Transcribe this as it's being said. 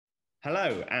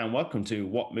Hello, and welcome to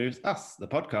What Moves Us, the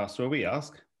podcast where we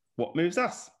ask what moves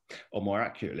us, or more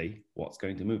accurately, what's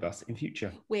going to move us in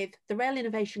future. With the Rail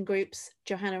Innovation Group's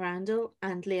Johanna Randall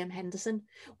and Liam Henderson,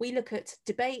 we look at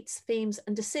debates, themes,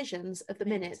 and decisions of the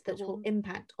minute that will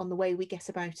impact on the way we get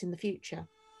about in the future.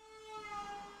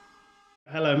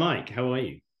 Hello, Mike. How are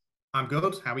you? I'm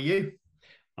good. How are you?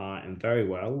 I am very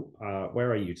well.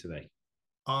 Where are you today?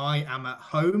 I am at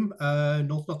home,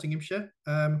 North Nottinghamshire,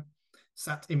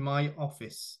 sat in my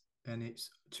office, and it's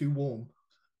too warm.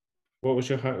 What was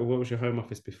your home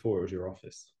office before it was your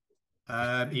office?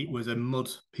 It was a mud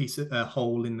piece of a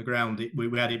hole in the ground.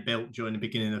 We had it built during the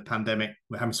beginning of the pandemic.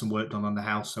 We're having some work done on the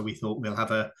house, so we thought we'll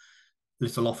have a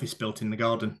little office built in the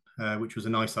garden, which was a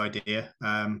nice idea.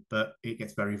 But it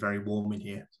gets very, very warm in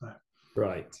here. So.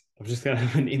 Right. I'm just going to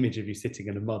have an image of you sitting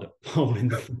in a mud hole in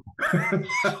the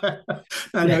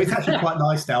No, it's actually quite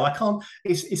nice now. I can't.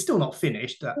 It's still not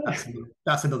finished.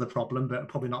 That's another problem, but I'm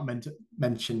probably not meant to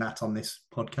mention that on this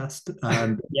podcast.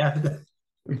 Yeah.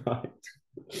 Right.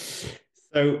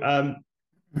 So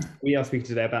we are speaking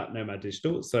today about Nomad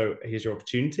Digital. So here's your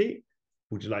opportunity.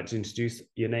 Would you like to introduce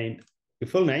your name, your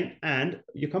full name, and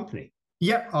your company?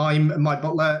 Yep, I'm Mike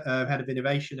Butler, Head of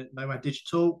Innovation at Nomad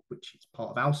Digital, which is part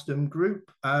of Alstom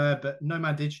Group. But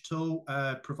Nomad Digital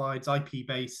provides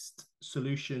IP-based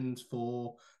solutions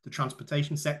for the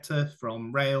transportation sector,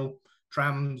 from rail,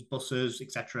 trams, buses,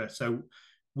 etc. So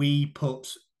we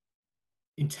put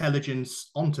intelligence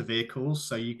onto vehicles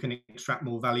so you can extract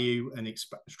more value and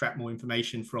extract more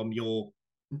information from your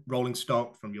rolling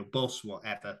stock, from your bus,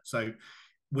 whatever. So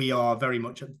we are very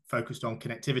much focused on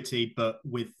connectivity, but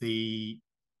with the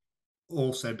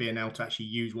also being able to actually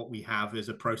use what we have as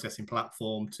a processing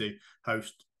platform to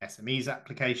host SMEs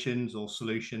applications or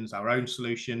solutions, our own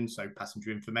solutions, so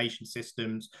passenger information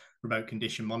systems, remote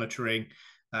condition monitoring,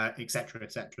 et cetera,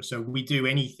 et cetera. So we do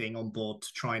anything on board to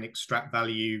try and extract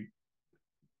value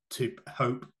to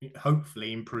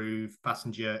hopefully improve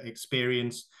passenger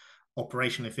experience,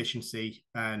 operational efficiency,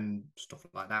 and stuff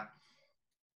like that.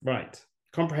 Right.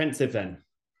 Comprehensive then.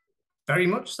 Very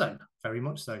much so. Very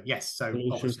much so. Yes. So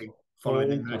obviously following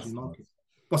the emerging market.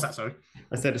 What's that? Sorry.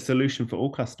 I said a solution for all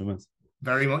customers.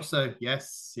 Very much so.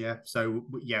 Yes. Yeah. So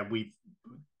yeah, we've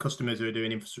customers who are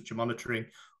doing infrastructure monitoring,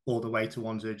 all the way to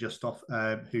ones who are just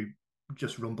who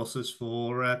just run buses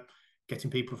for getting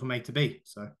people from A to B.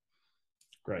 So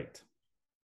great.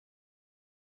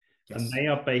 Yes. And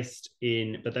they're based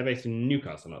in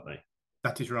Newcastle, aren't they?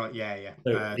 That is right. Yeah. Yeah.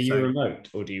 So are you remote,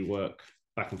 or do you work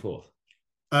back and forth?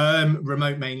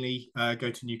 Remote mainly. Go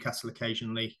to Newcastle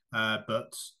occasionally,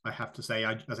 but I have to say,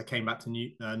 as I came back to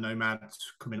Nomad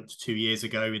coming up to 2 years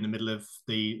ago in the middle of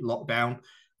the lockdown,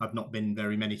 I've not been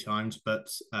very many times, but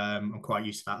I'm quite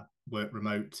used to that work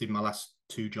remote in my last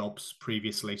 2 jobs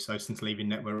previously. So since leaving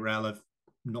Network Rail, I've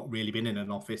not really been in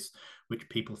an office, which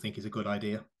people think is a good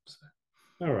idea. So.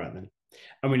 All right then.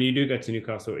 And when you do go to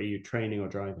Newcastle, are you training or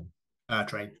driving?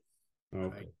 Train.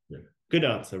 Okay. Train. Good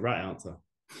answer. Right answer.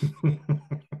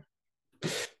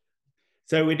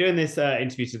 So we're doing this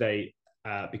interview today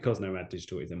because Nomad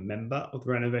Digital is a member of the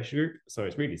Rail Innovation Group. So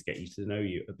it's really to get you to know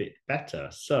you a bit better.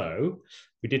 So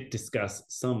we did discuss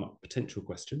some potential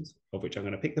questions, of which I'm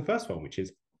going to pick the first one, which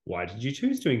is, why did you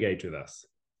choose to engage with us?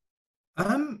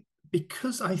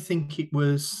 Because I think it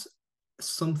was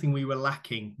something we were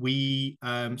lacking. We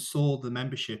saw the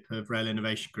membership of Rail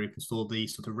Innovation Group and saw the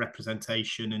sort of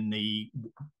representation in the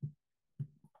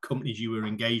companies you were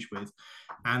engaged with,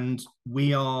 and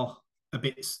we are a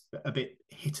bit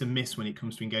hit and miss when it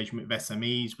comes to engagement with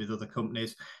SMEs, with other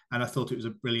companies. And I thought it was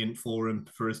a brilliant forum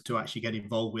for us to actually get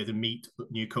involved with and meet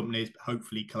new companies,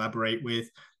 hopefully collaborate with,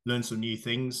 learn some new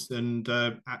things, and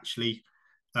actually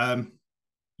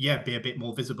be a bit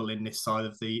more visible in this side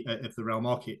of the rail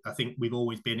market. I think we've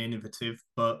always been innovative,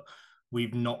 but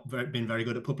we've not been very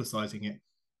good at publicising it,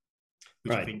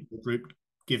 which right. I think the group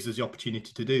gives us the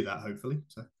opportunity to do that, hopefully.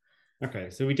 So, okay,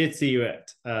 so we did see you at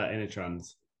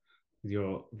Intertrans with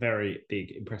your very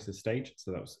big, impressive stage,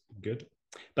 so that was good.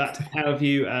 But how have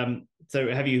you?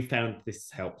 Have you found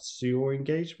this helps your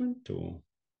engagement, or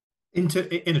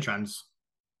Intertrans?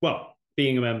 Well,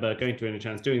 being a member, going to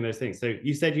Intertrans, doing those things. So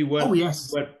you said you weren't,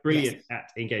 weren't brilliant at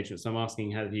engagement. So I'm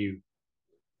asking, have you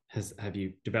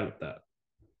developed that?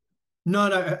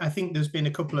 No, I think there's been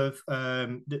a couple of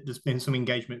there's been some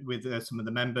engagement with some of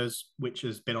the members, which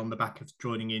has been on the back of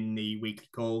joining in the weekly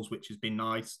calls, which has been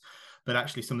nice. But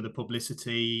actually, some of the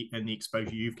publicity and the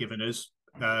exposure you've given us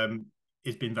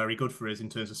has been very good for us in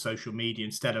terms of social media.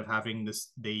 Instead of having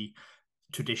the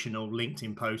traditional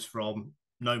LinkedIn post from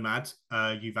Nomad,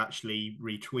 you've actually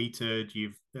retweeted,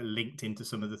 you've linked into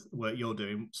some of the work you're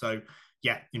doing. So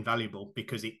yeah, invaluable,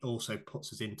 because it also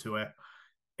puts us into a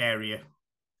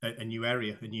new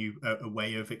area, a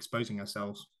way of exposing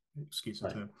ourselves. Excuse the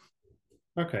term.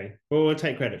 Okay, well, we'll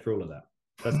take credit for all of that.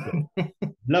 That's good.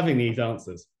 Loving these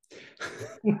answers.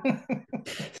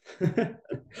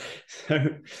 So,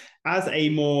 as a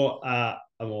more,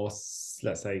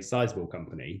 let's say, sizable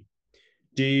company,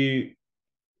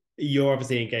 you're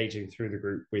obviously engaging through the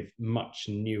group with much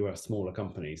newer, smaller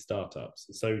companies, startups.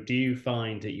 So, do you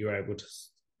find that you're able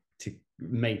to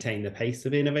maintain the pace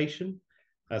of innovation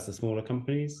as the smaller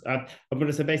companies? I'm going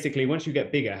to say, basically, once you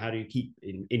get bigger, how do you keep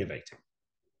innovating?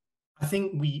 I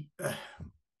think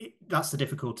that's the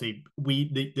difficulty.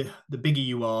 The bigger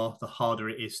you are, the harder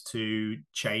it is to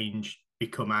change,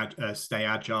 stay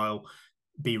agile,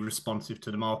 be responsive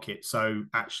to the market. So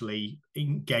actually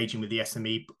engaging with the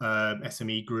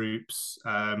SME groups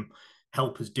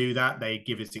help us do that. They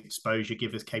give us exposure,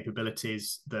 give us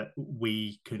capabilities that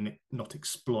we can not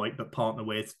exploit, but partner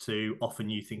with to offer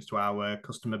new things to our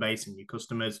customer base and new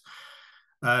customers.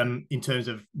 In terms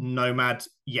of Nomad,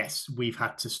 yes, we've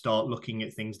had to start looking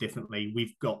at things differently.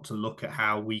 We've got to look at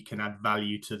how we can add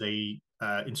value to the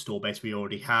install base we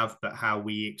already have, but how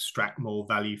we extract more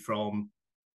value from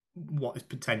what is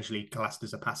potentially classed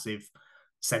as a passive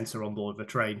sensor on board of a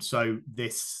train. So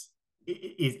this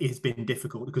has been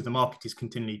difficult because the market is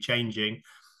continually changing.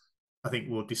 I think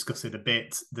we'll discuss it a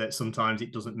bit, that sometimes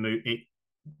it doesn't move. It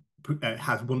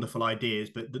has wonderful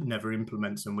ideas but never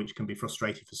implements them, which can be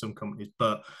frustrating for some companies.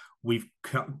 But we've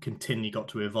continually got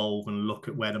to evolve and look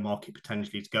at where the market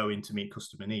potentially is going to meet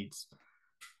customer needs.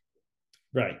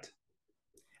 Right.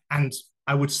 And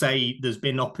I would say there's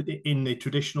been in the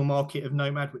traditional market of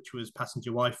Nomad, which was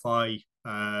passenger Wi-Fi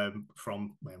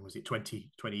from, when was it, 20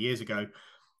 years ago.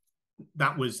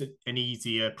 That was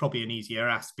probably an easier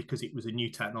ask, because it was a new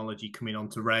technology coming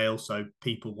onto rail. So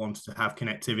people wanted to have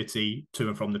connectivity to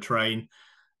and from the train.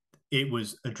 It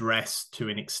was addressed to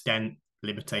an extent,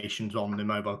 limitations on the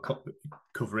mobile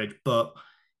coverage. But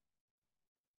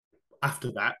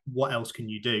after that, what else can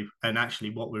you do? And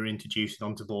actually what we're introducing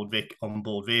onto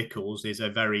onboard vehicles is a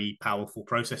very powerful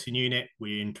processing unit.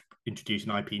 We're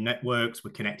introducing IP networks. We're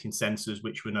connecting sensors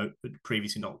which were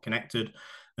previously not connected.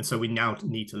 And so we now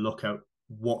need to look at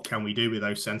what can we do with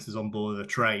those sensors on board of the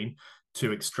train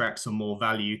to extract some more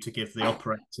value, to give the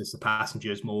operators, the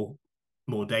passengers, more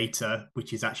data,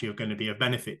 which is actually going to be a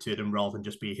benefit to them rather than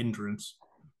just be a hindrance.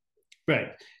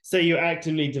 Right. So you're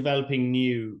actively developing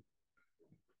new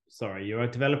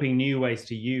ways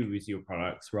to use your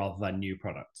products rather than new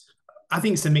products. I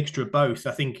think it's a mixture of both.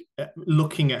 I think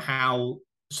looking at how,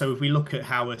 so if we look at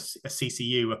how a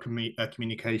CCU, a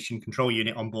communication control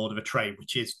unit on board of a train,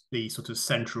 which is the sort of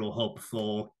central hub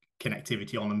for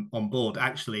connectivity on board,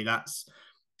 actually that's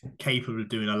capable of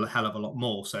doing a hell of a lot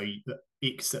more. So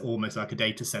it's almost like a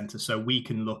data center. So we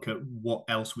can look at what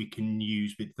else we can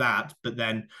use with that, but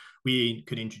then we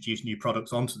can introduce new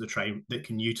products onto the train that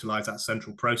can utilize that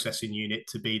central processing unit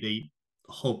to be the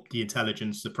hub, the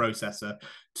intelligence, the processor,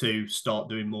 to start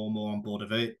doing more and more on board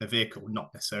of a vehicle, not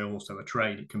necessarily also a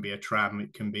train. It can be a tram,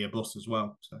 it can be a bus as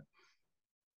well. So,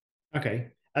 okay.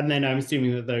 And then I'm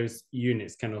assuming that those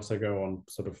units can also go on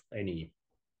sort of any...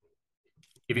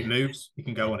 If it moves, you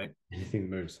can go on it. Anything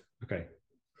that moves. Okay.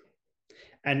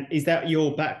 And is that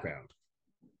your background?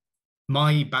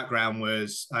 My background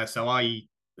was,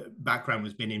 background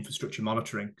was been infrastructure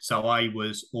monitoring. So I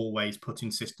was always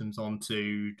putting systems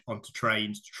onto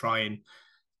trains to try and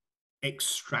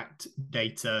extract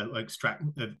data or extract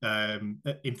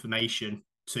information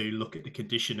to look at the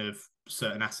condition of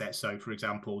certain assets. So, for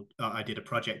example, I did a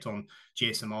project on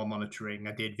GSMR monitoring.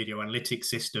 I did video analytics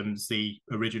systems, the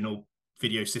original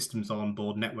video systems on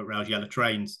board Network Rail's yellow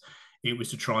trains. It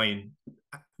was to try and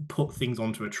put things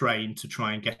onto a train to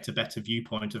try and get a better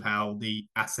viewpoint of how the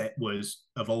asset was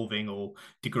evolving or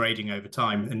degrading over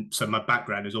time. And so my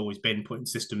background has always been putting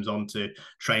systems onto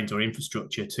trains or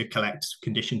infrastructure to collect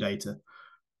condition data.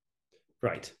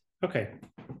 Right. Okay.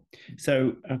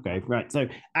 So, okay, right. So,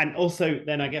 and also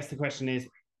then I guess the question is,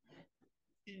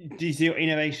 does your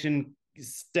innovation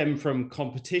stem from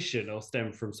competition or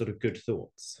stem from sort of good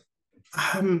thoughts?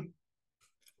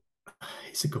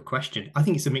 It's a good question. I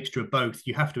think it's a mixture of both.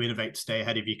 You have to innovate to stay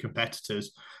ahead of your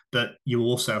competitors, but you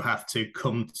also have to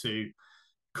come to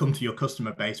your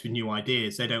customer base with new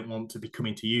ideas. They don't want to be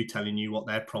coming to you telling you what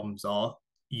their problems are.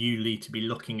 You need to be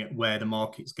looking at where the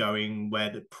market's going, where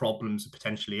the problems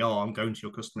potentially are, and going to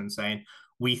your customer and saying,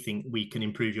 we think we can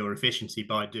improve your efficiency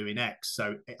by doing X.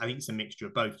 So I think it's a mixture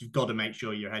of both. You've got to make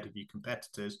sure you're ahead of your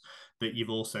competitors, but you've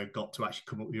also got to actually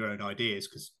come up with your own ideas,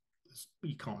 because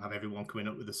you can't have everyone coming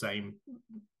up with the same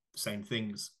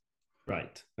things.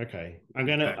 Right. Okay.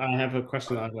 Okay. I have a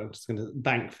question that I'm just gonna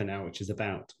bank for now, which is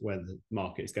about where the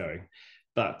market is going.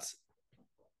 But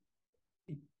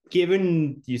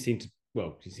given you seem to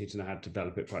know how to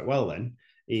develop it quite well then,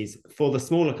 is for the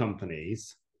smaller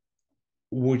companies,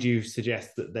 would you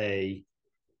suggest that they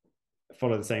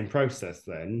follow the same process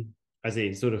then, as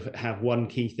in sort of have one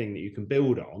key thing that you can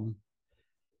build on?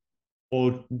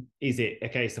 Or is it a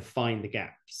case of find the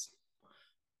gaps?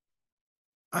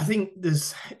 I think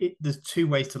there's two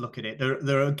ways to look at it.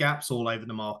 There are gaps all over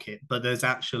the market, but there's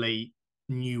actually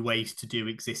new ways to do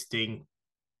existing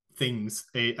things.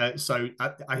 So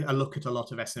I look at a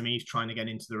lot of SMEs trying to get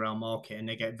into the rail market, and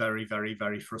they get very, very,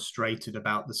 very frustrated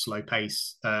about the slow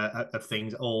pace of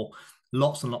things, or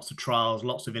lots and lots of trials,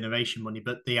 lots of innovation money,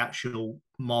 but the actual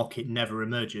market never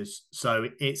emerges. So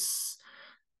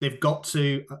they've got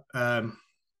to.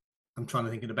 I'm trying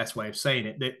to think of the best way of saying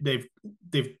it.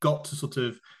 They've got to sort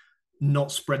of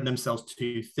not spread themselves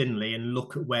too thinly and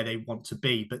look at where they want to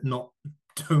be, but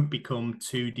don't become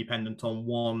too dependent on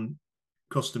one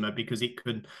customer, because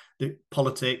the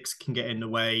politics can get in the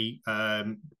way.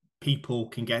 People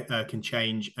can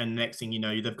change, and next thing you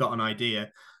know, they've got an idea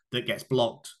that gets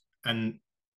blocked, and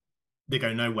they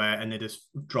go nowhere, and they just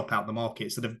drop out the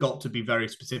market. So they've got to be very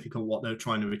specific on what they're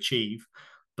trying to achieve,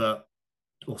 but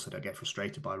also don't get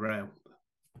frustrated by rail.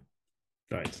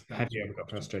 Right. Have you ever got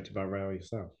frustrated by rail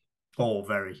yourself? Oh,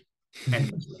 very.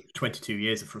 Endlessly. 22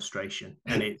 years of frustration,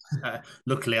 and it's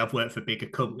luckily I've worked for bigger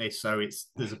companies, so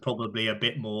there's probably a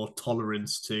bit more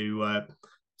tolerance to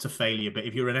failure. But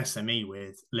if you're an SME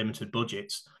with limited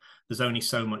budgets, there's only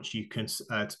so much you can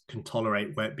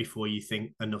tolerate before you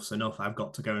think enough's enough. I've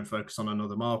got to go and focus on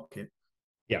another market.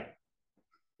 Yeah.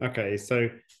 Okay. So,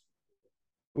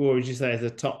 what would you say is a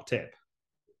top tip?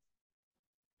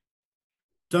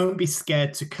 Don't be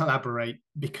scared to collaborate,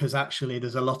 because actually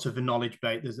there's a lot of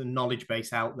there's a knowledge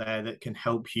base out there that can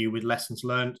help you with lessons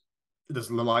learned. There's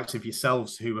the likes of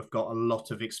yourselves who have got a lot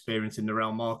of experience in the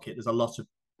rail market. There's a lot of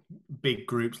big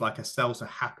groups like ourselves are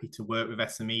happy to work with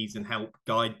SMEs and help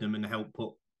guide them and help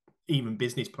put even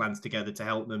business plans together to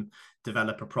help them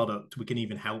develop a product. We can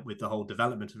even help with the whole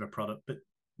development of a product, but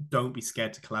don't be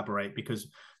scared to collaborate,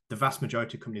 because the vast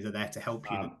majority of companies are there to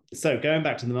help you. So going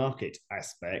back to the market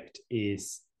aspect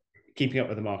is keeping up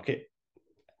with the market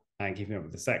and keeping up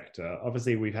with the sector.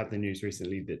 Obviously, we've had the news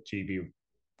recently that GB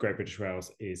Great British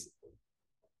Rails is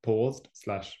paused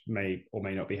 / may or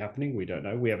may not be happening. We don't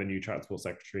know. We have a new transport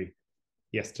secretary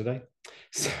yesterday.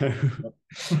 So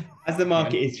as the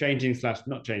market is changing /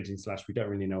 not changing / we don't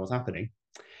really know what's happening.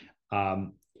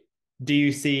 Do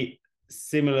you see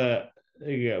similar,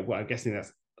 well, I'm guessing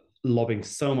that's lobbing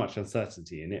so much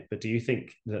uncertainty in it, but do you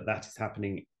think that is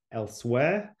happening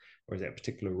elsewhere, or is it a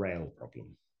particular rail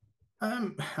problem?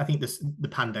 I think the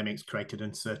pandemic's created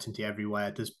uncertainty everywhere.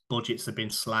 There's budgets have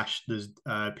been slashed. There's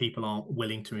people aren't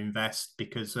willing to invest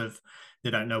because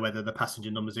they don't know whether the passenger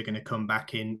numbers are going to come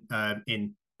back in a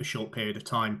short period of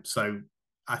time. So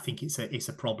I think it's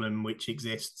a problem which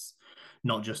exists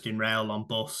not just in rail, on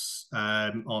bus,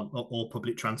 on or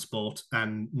public transport,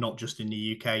 and not just in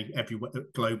the UK. Everywhere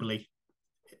globally,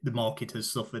 the market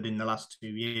has suffered in the last 2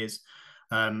 years.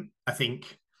 I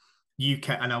think UK,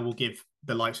 and I will give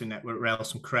the likes of Network Rail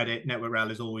some credit. Network Rail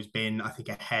has always been, I think,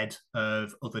 ahead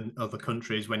of other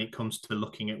countries when it comes to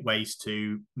looking at ways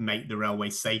to make the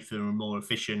railway safer and more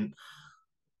efficient.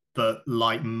 But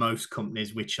like most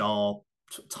companies which are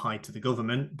tied to the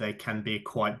government, they can be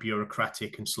quite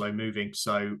bureaucratic and slow moving.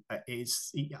 So I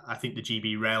think the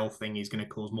GB Rail thing is going to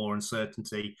cause more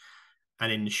uncertainty,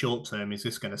 and in the short term, is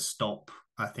this going to stop?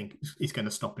 I think it's going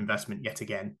to stop investment yet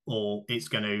again, or it's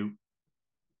going to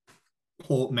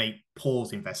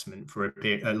pause investment for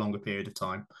a longer period of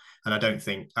time. And I don't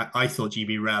think I thought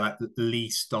GB Rail at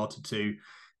least started to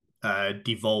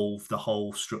devolve the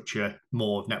whole structure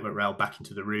more of Network Rail back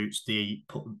into the routes, the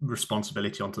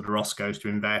responsibility onto the Roscoes to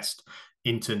invest,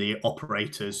 into the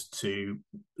operators to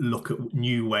look at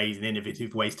new ways and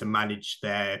innovative ways to manage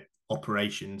their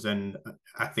operations. And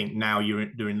I think now you're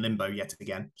in limbo yet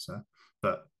again. So,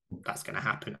 but that's going to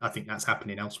happen. I think that's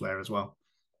happening elsewhere as well.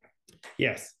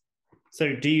 Yes.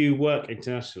 So do you work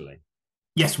internationally?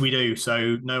 Yes, we do.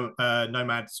 So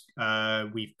Nomads,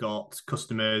 we've got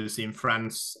customers in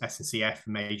France, SNCF,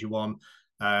 major one.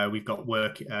 We've got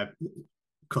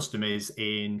customers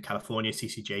in California,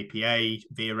 CCJPA,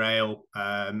 Via Rail,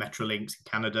 Metrolinx in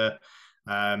Canada,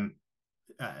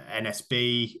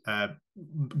 NSB.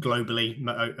 Globally,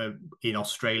 in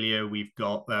Australia, we've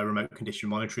got remote condition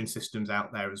monitoring systems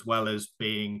out there, as well as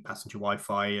being passenger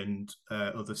Wi-Fi and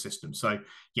other systems. So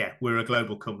yeah, we're a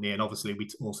global company, and obviously we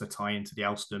also tie into the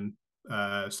Alstom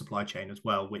supply chain as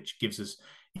well, which gives us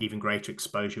even greater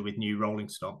exposure with new rolling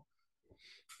stock.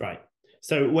 Right.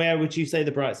 So where would you say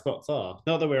the bright spots are?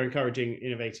 Not that we're encouraging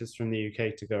innovators from the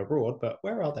UK to go abroad, but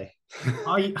where are they?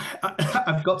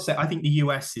 I've got to say, I think the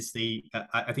US is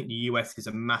I think the US is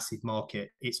a massive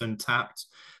market. It's untapped.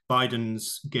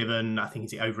 Biden's given, I think,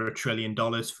 is it over $1 trillion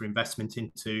for investment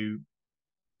into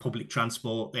public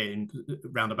transport in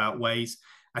roundabout ways.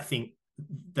 I think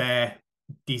their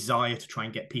desire to try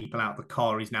and get people out of the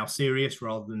car is now serious,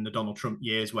 rather than the Donald Trump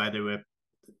years where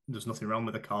there's nothing wrong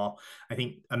with the car. I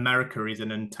think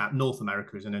North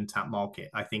America is an untapped market.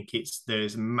 I think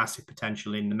there's massive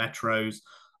potential in the metros,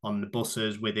 on the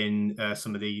buses within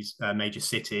some of these major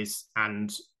cities,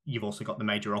 and you've also got the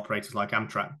major operators like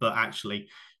Amtrak. But actually,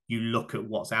 you look at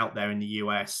what's out there in the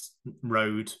US,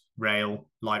 road, rail,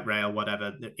 light rail,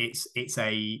 whatever.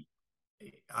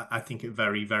 I think a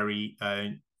very, very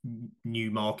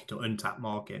new market or untapped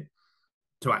market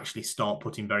to actually start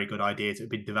putting very good ideas that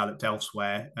have been developed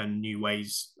elsewhere and new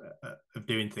ways of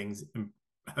doing things, and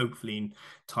hopefully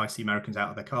entice the Americans out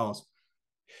of their cars.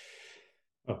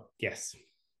 Oh, yes.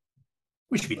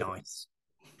 Which would be nice.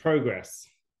 Progress,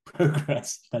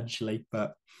 eventually,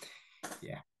 but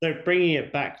yeah. So bringing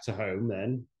it back to home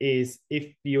then is,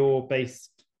 if you're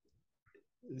based,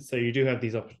 so you do have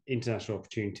these international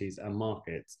opportunities and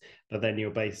markets, but then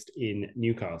you're based in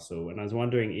Newcastle. And I was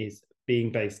wondering, is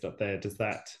being based up there, does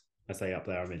that, I say up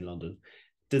there, I'm in London,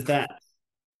 does that,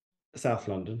 South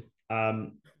London,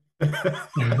 not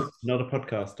a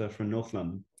podcaster from North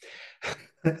London,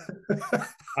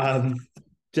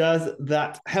 does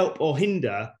that help or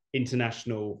hinder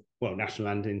national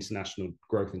and international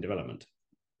growth and development?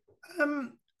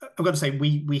 I've got to say,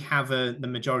 we have the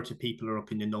majority of people are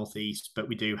up in the northeast, but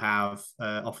we do have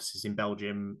offices in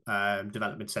Belgium,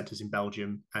 development centres in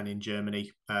Belgium and in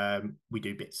Germany. We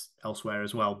do bits elsewhere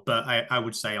as well. But I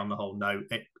would say, on the whole, no.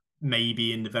 It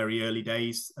maybe in the very early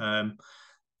days,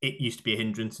 it used to be a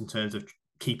hindrance in terms of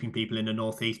keeping people in the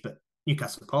northeast, but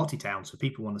Newcastle's a party town, so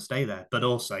people want to stay there. But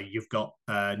also, you've got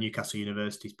Newcastle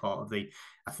University is part of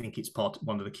I think it's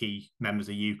one of the key members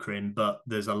of UCRIN, but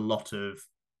there's a lot of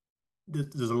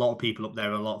people up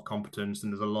there, a lot of competence,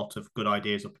 and there's a lot of good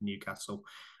ideas up in Newcastle.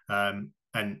 And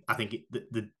I think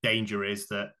the danger is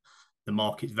that the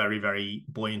market's very, very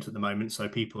buoyant at the moment, so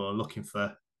people are looking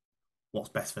for what's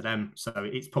best for them. So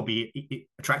it's probably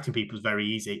attracting people is very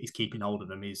easy. It's keeping hold of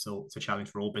them it's a challenge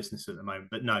for all businesses at the moment.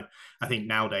 But no, I think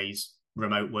nowadays,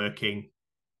 remote working,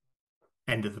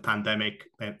 end of the pandemic,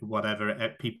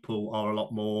 whatever, people are a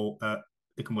lot more,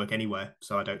 they can work anywhere.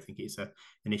 So I don't think it's an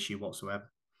issue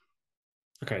whatsoever.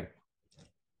 Okay,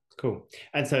 cool.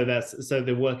 And so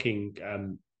the working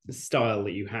style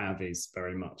that you have is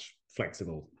very much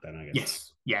flexible then, I guess.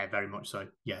 Yes, yeah, very much so.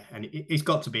 Yeah, and it's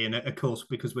got to be, and of course,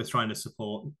 because we're trying to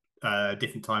support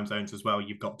different time zones as well,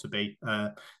 you've got to be.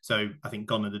 So I think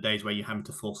gone are the days where you're having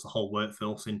to force the whole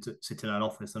workforce into sit in an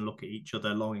office and look at each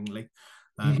other longingly.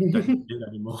 Don't do that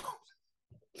anymore.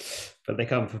 But they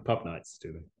come for pub nights,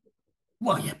 do they?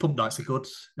 Well, yeah, pub nights are good.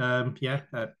 Yeah.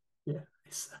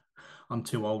 I'm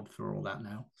too old for all that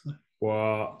now. So.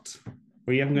 What?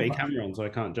 Well, you haven't got your camera on, so I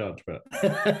can't judge. But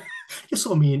you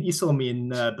saw me in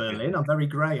Berlin. I'm very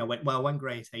grey. I went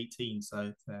grey at 18,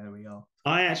 so there we are.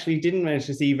 I actually didn't manage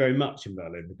to see you very much in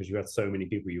Berlin because you had so many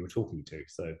people you were talking to.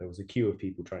 So there was a queue of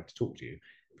people trying to talk to you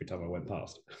every time I went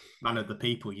past. Man of the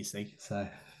people, you see. So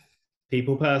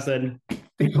people person.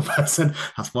 People person.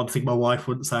 That's one thing my wife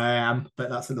wouldn't say I am, but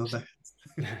that's another.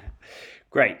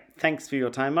 Great. Thanks for your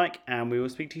time, Mike, and we will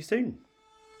speak to you soon.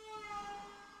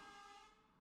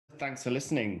 Thanks for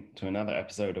listening to another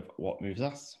episode of What Moves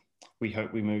Us. We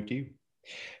hope we moved you.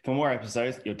 For more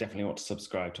episodes, you'll definitely want to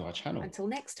subscribe to our channel. Until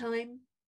next time.